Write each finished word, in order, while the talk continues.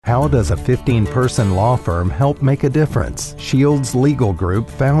How does a 15-person law firm help make a difference? Shields Legal Group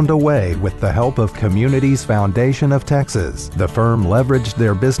found a way with the help of Communities Foundation of Texas. The firm leveraged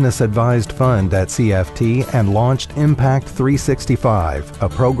their business-advised fund at CFT and launched Impact 365, a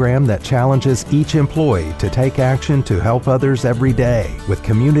program that challenges each employee to take action to help others every day. With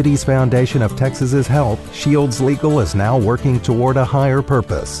Communities Foundation of Texas's help, Shields Legal is now working toward a higher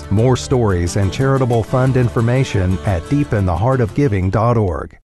purpose. More stories and charitable fund information at deepintheheartofgiving.org.